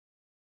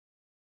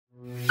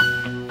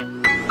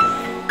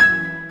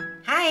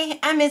Hi,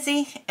 I'm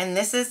Izzy, and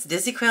this is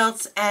Dizzy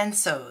Quilts and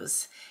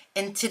Sews.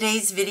 In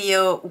today's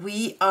video,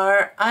 we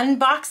are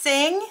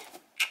unboxing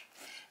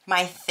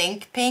my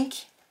Think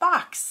Pink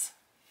box.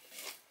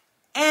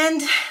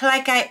 And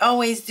like I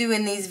always do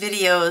in these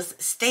videos,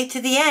 stay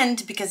to the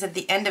end because at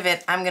the end of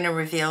it, I'm going to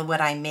reveal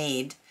what I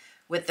made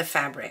with the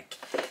fabric.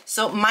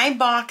 So my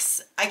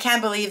box, I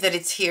can't believe that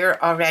it's here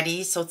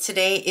already. So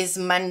today is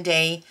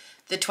Monday,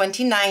 the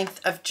 29th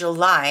of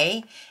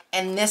July,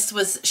 and this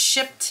was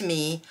shipped to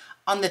me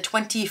on the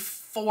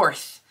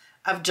 24th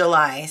of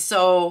July.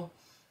 So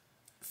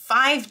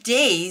 5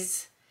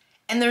 days,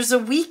 and there's a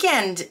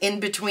weekend in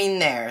between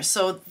there.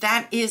 So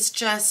that is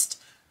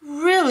just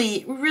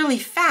really, really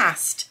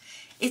fast.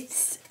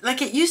 It's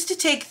like it used to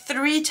take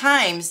 3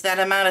 times that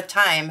amount of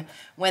time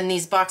when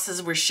these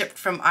boxes were shipped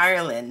from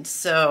Ireland.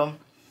 So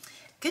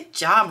good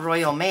job,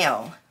 Royal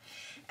Mail.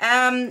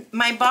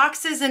 My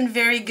box is in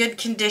very good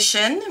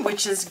condition,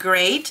 which is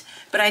great,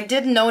 but I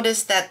did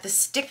notice that the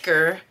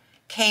sticker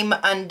came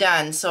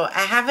undone. So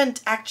I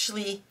haven't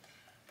actually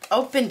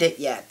opened it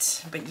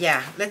yet, but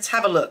yeah, let's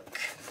have a look.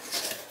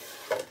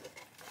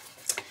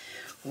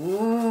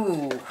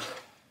 Ooh.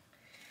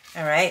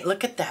 All right,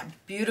 look at that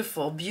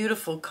beautiful,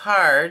 beautiful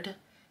card.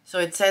 So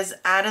it says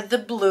out of the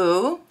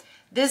blue.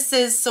 This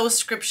is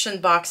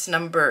Sewscription box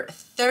number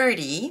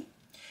 30.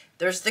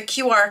 There's the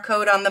QR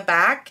code on the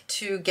back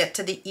to get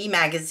to the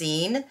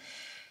e-magazine.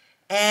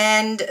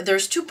 And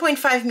there's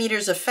 2.5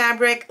 meters of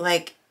fabric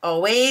like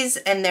always,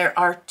 and there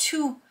are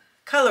 2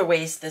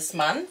 colorways this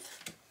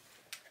month,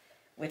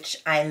 which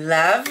I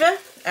love.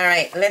 All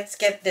right, let's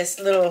get this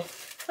little,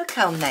 look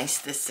how nice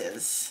this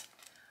is.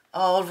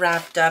 All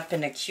wrapped up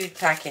in a cute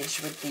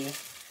package with the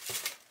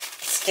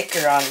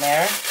sticker on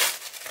there.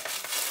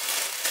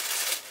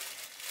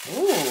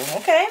 Ooh,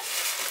 okay.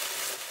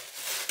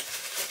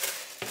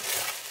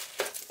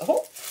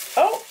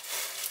 Oh,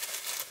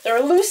 there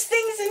are loose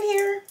things in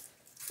here.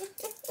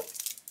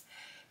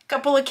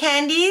 Couple of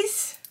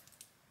candies.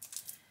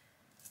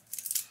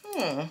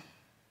 I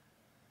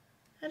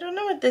don't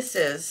know what this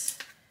is.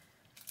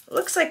 It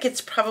looks like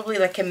it's probably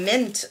like a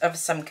mint of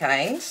some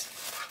kind.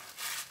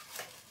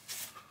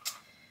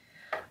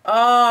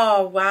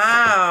 Oh,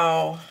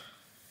 wow.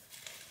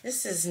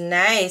 This is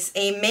nice.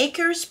 A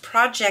Maker's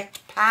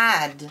Project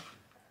pad.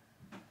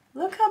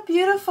 Look how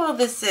beautiful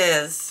this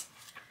is.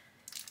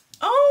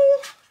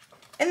 Oh,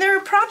 and there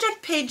are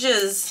project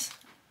pages.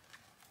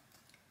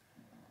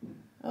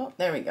 Oh,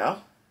 there we go.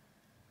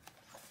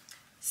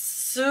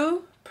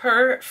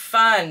 Super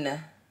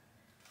fun.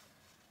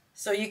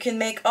 So you can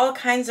make all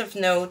kinds of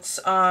notes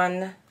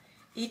on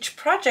each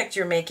project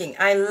you're making.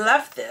 I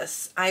love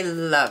this. I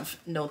love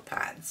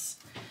notepads.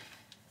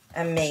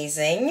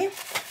 Amazing.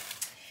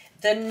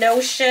 The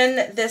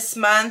Notion this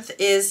month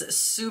is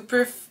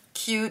super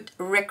cute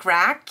Rick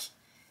Rack.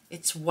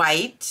 It's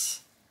white.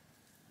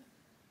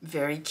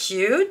 Very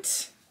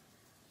cute.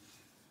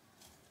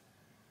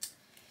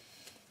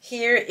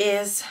 Here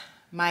is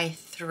my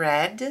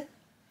thread.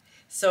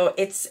 So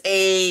it's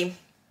a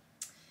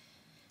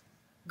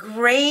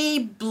gray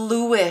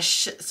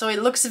bluish, so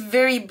it looks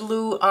very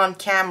blue on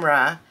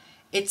camera.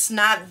 It's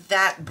not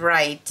that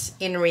bright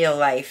in real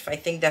life. I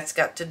think that's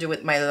got to do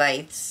with my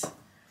lights.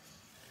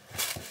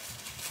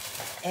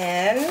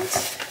 And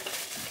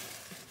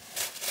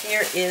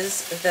here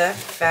is the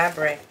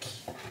fabric.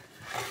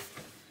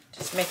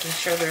 Just making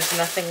sure there's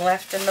nothing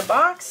left in the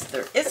box.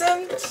 There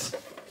isn't.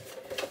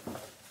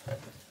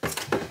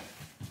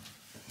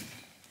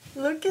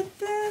 Look at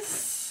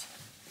this.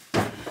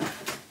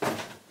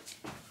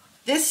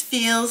 This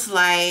feels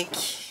like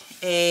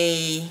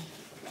a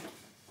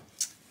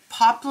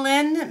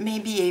poplin,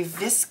 maybe a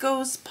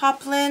viscose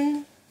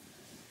poplin.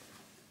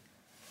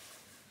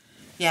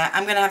 Yeah,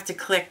 I'm gonna have to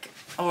click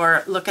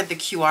or look at the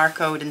QR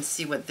code and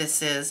see what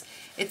this is.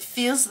 It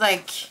feels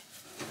like,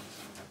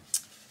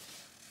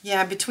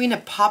 yeah, between a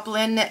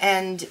poplin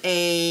and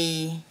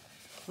a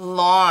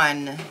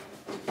lawn.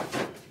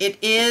 It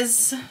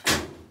is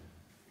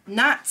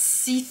not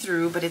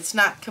see-through, but it's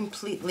not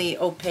completely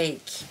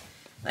opaque.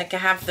 Like I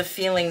have the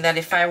feeling that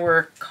if I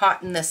were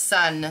caught in the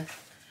sun,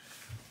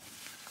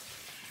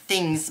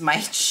 things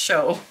might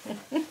show.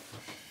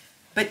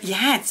 But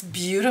yeah, it's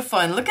beautiful.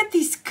 And look at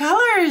these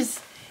colors.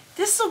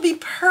 This will be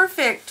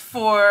perfect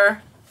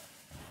for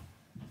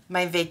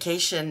my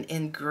vacation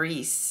in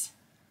Greece.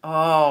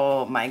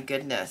 Oh my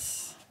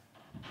goodness.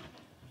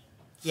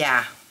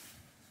 Yeah,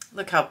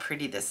 look how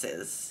pretty this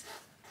is.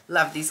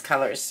 Love these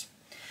colors.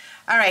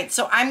 All right,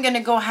 so I'm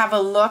gonna go have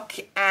a look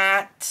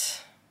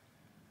at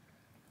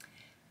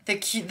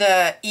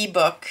the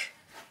ebook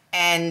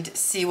and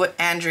see what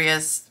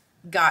Andrea's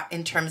got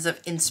in terms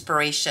of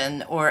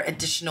inspiration or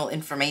additional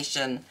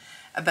information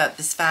about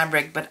this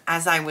fabric. But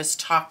as I was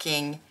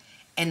talking,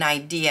 an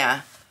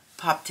idea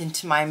popped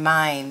into my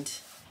mind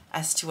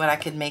as to what I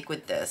could make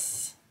with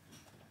this.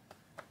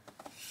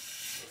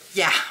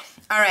 Yeah,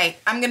 all right,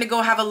 I'm gonna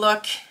go have a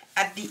look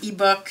at the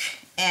ebook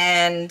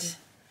and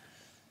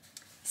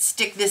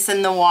stick this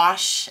in the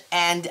wash,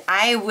 and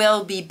I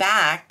will be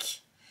back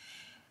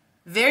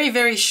very,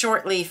 very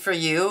shortly for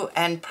you,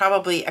 and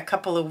probably a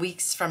couple of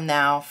weeks from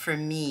now for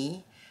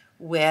me,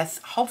 with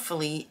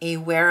hopefully a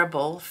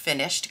wearable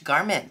finished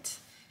garment.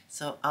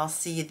 So I'll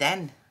see you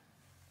then.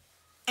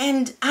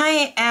 And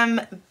I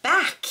am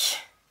back.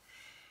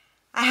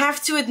 I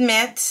have to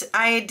admit,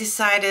 I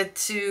decided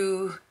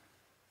to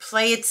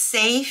play it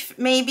safe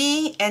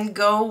maybe and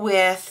go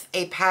with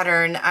a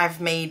pattern I've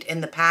made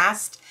in the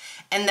past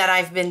and that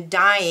I've been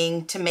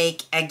dying to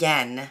make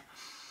again.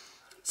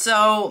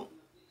 So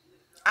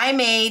I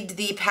made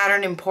the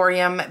Pattern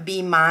Emporium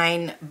Be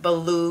Mine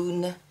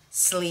balloon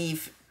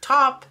sleeve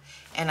top,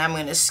 and I'm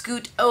going to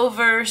scoot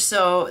over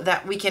so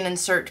that we can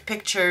insert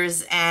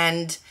pictures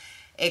and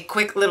a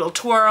quick little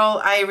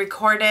twirl I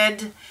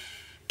recorded.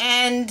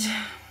 And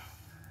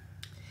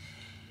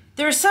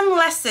there are some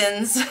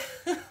lessons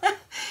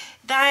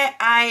that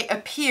I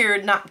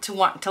appeared not to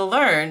want to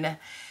learn.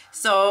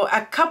 So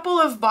a couple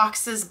of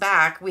boxes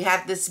back, we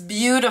had this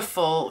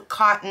beautiful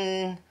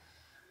cotton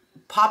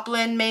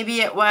poplin, maybe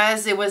it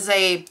was. It was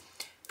a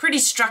pretty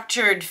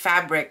structured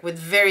fabric with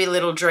very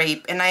little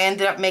drape, and I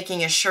ended up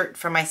making a shirt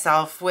for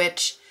myself,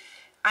 which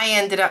I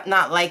ended up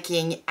not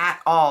liking at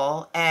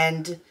all.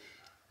 And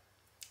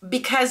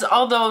because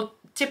although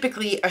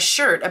typically a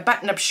shirt, a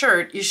button-up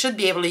shirt, you should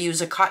be able to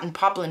use a cotton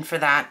poplin for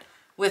that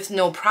with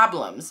no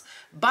problems.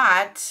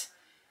 But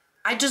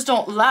I just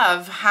don't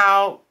love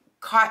how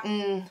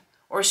cotton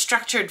or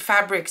structured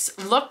fabrics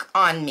look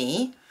on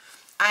me.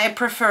 I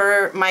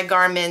prefer my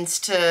garments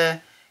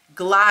to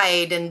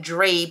glide and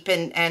drape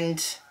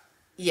and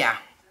yeah.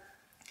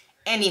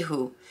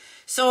 Anywho,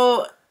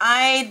 so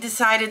I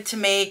decided to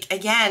make,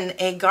 again,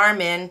 a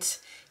garment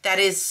that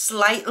is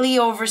slightly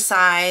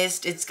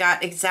oversized. It's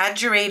got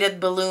exaggerated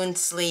balloon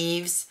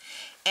sleeves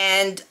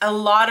and a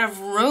lot of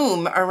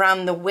room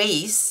around the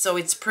waist, so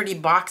it's pretty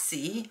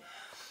boxy.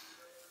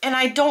 And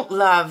I don't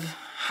love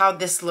how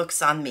this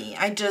looks on me.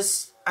 I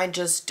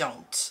just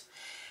don't.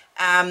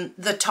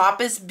 The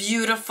top is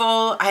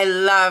beautiful. I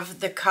love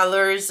the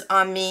colors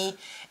on me,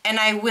 and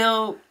I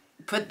will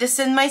put this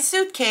in my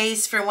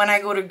suitcase for when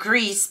I go to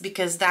Greece,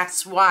 because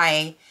that's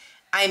why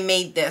I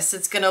made this.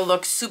 It's gonna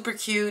look super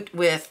cute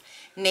with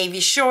navy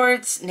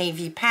shorts,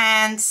 navy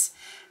pants.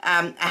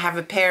 I have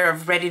a pair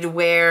of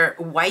ready-to-wear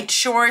white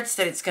shorts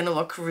that it's gonna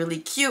look really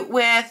cute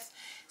with.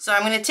 So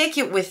I'm gonna take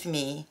it with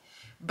me,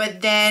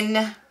 but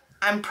then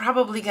I'm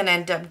probably gonna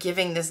end up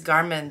giving this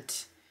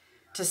garment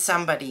to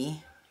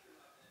somebody.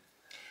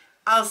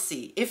 I'll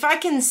see if I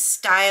can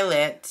style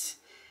it.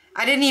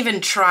 I didn't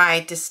even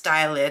try to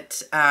style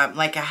it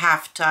like a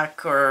half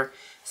tuck or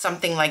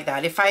something like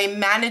that. If I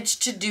manage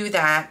to do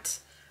that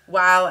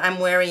while I'm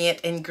wearing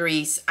it in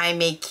Greece, I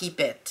may keep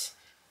it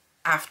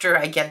after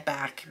I get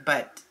back,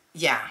 but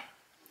yeah.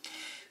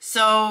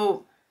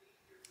 So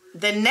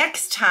the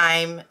next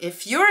time,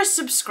 if you're a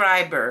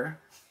subscriber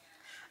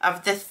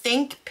of the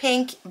Think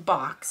Pink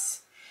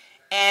box,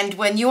 and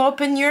when you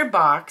open your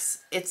box,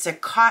 it's a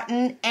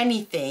cotton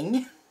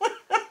anything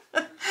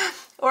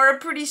or a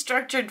pretty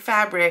structured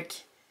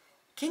fabric,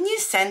 can you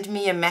send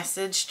me a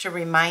message to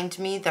remind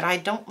me that I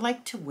don't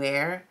like to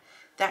wear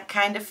that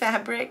kind of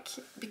fabric?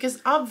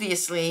 Because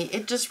obviously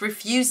it just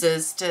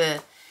refuses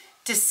to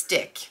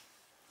stick.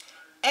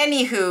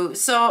 Anywho,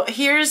 so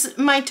here's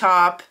my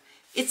top.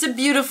 It's a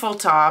beautiful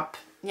top.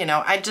 You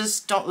know, I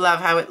just don't love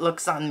how it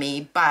looks on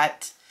me,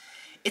 but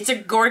it's a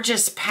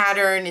gorgeous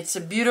pattern. It's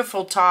a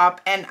beautiful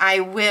top, and I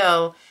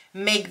will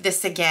make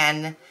this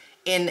again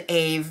in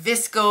a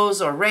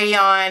viscose or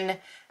rayon,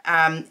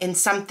 in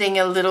something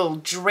a little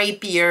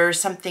drapier,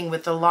 something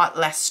with a lot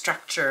less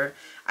structure.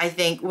 I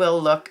think will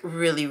look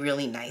really,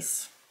 really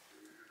nice.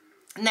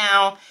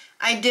 Now,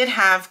 I did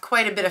have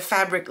quite a bit of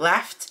fabric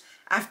left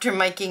after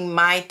making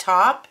my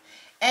top,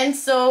 and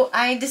so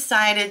I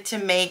decided to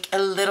make a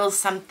little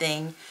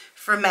something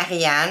for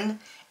Marianne.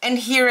 And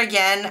here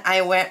again,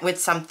 I went with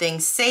something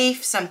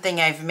safe, something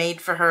I've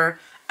made for her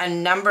a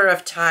number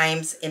of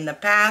times in the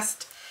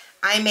past.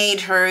 I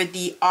made her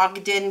the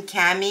Ogden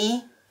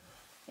cami,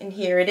 and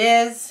here it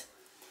is.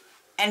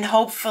 And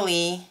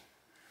hopefully,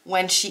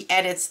 when she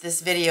edits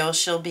this video,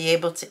 she'll be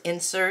able to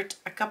insert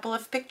a couple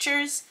of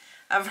pictures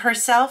of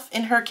herself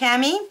in her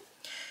cami.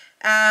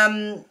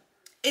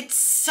 It's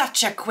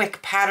such a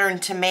quick pattern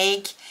to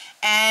make,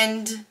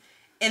 and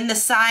in the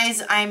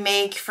size I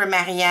make for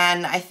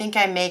Marianne, I think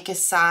I make a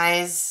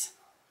size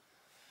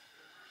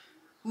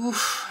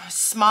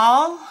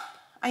small,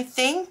 I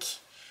think.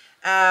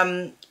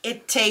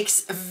 It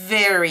takes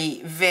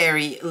very,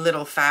 very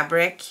little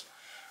fabric.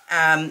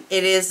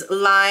 It is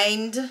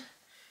lined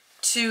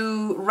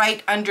to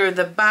right under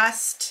the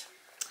bust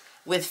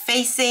with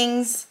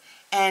facings,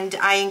 and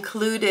I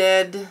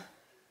included,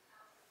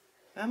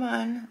 come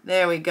on,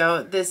 there we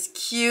go, this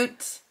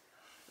cute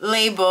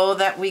label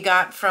that we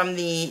got from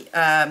the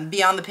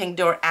Beyond the Pink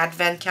Door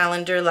Advent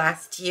calendar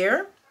last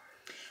year.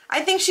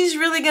 I think she's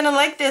really gonna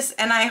like this,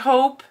 and I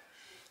hope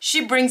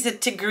she brings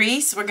it to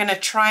Greece. We're gonna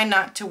try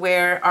not to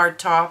wear our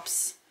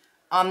tops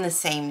on the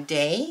same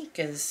day,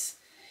 because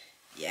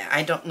yeah,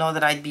 I don't know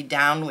that I'd be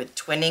down with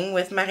twinning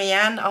with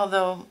Marianne,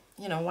 although,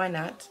 you know, why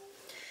not?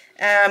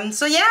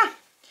 So yeah,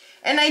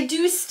 and I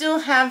do still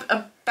have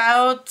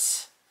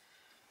about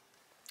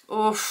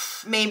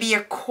maybe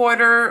a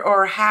quarter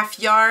or half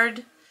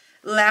yard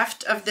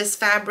left of this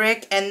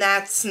fabric, and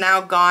that's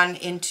now gone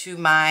into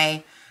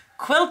my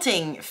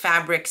quilting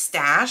fabric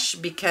stash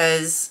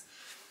because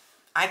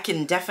I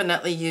can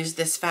definitely use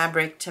this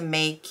fabric to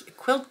make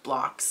quilt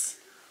blocks.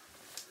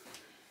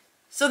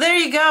 So there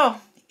you go.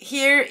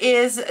 Here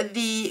is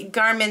the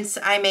garments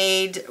I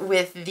made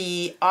with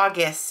the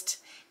August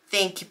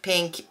Think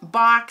Pink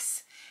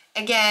box.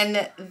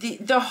 Again,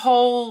 the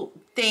whole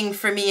thing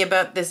for me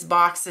about this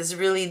box is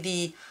really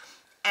the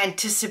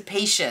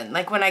anticipation.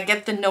 Like when I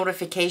get the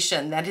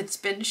notification that it's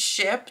been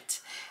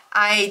shipped,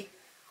 I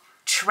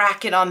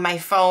track it on my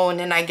phone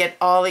and I get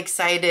all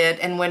excited,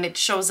 and when it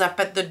shows up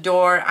at the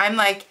door,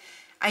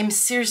 I'm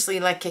seriously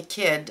like a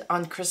kid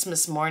on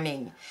Christmas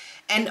morning.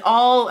 And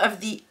all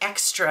of the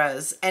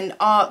extras and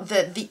all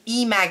the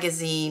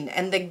e-magazine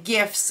and the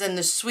gifts and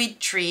the sweet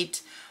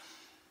treat,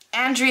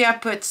 Andrea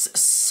puts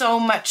so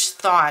much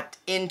thought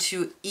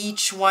into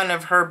each one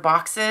of her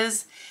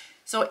boxes.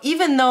 So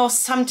even though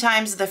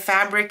sometimes the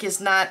fabric is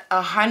not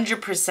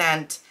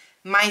 100%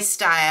 my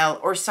style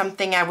or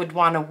something I would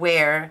want to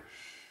wear,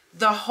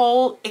 the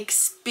whole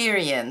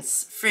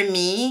experience for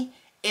me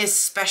is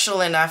special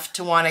enough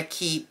to want to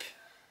keep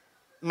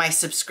my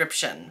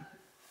subscription.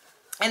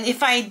 And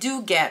if I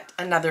do get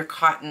another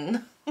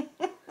cotton,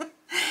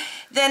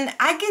 then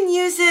I can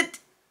use it,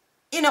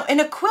 you know, in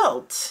a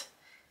quilt.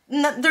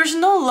 There's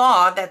no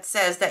law that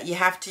says that you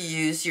have to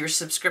use your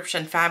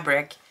subscription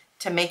fabric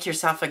to make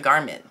yourself a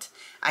garment.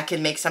 I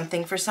could make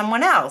something for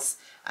someone else.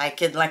 I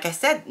could, like I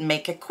said,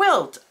 make a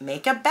quilt,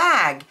 make a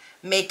bag,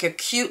 make a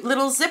cute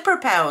little zipper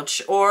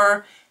pouch,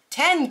 or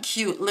 10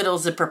 cute little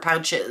zipper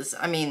pouches.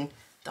 I mean,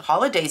 the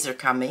holidays are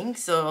coming,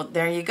 so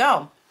there you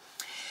go.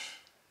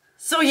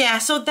 So yeah,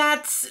 so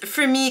that's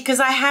for me, because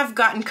I have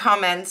gotten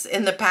comments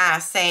in the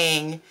past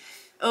saying,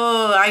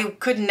 oh, I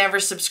could never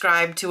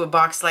subscribe to a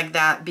box like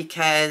that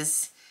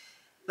because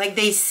like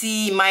they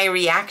see my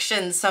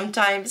reaction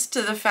sometimes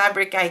to the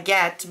fabric I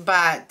get,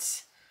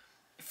 but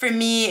for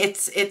me,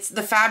 it's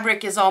the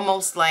fabric is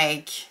almost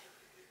like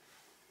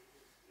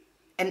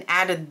an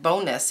added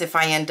bonus if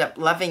I end up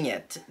loving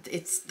it.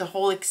 It's the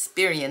whole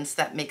experience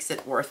that makes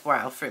it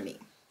worthwhile for me.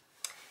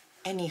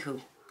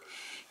 Anywho.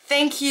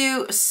 Thank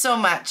you so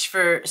much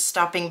for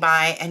stopping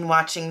by and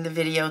watching the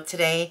video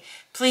today.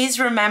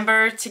 Please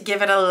remember to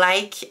give it a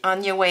like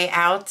on your way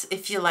out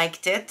if you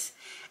liked it,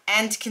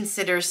 and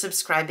consider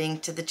subscribing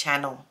to the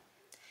channel.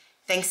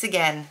 Thanks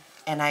again,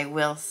 and I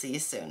will see you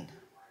soon.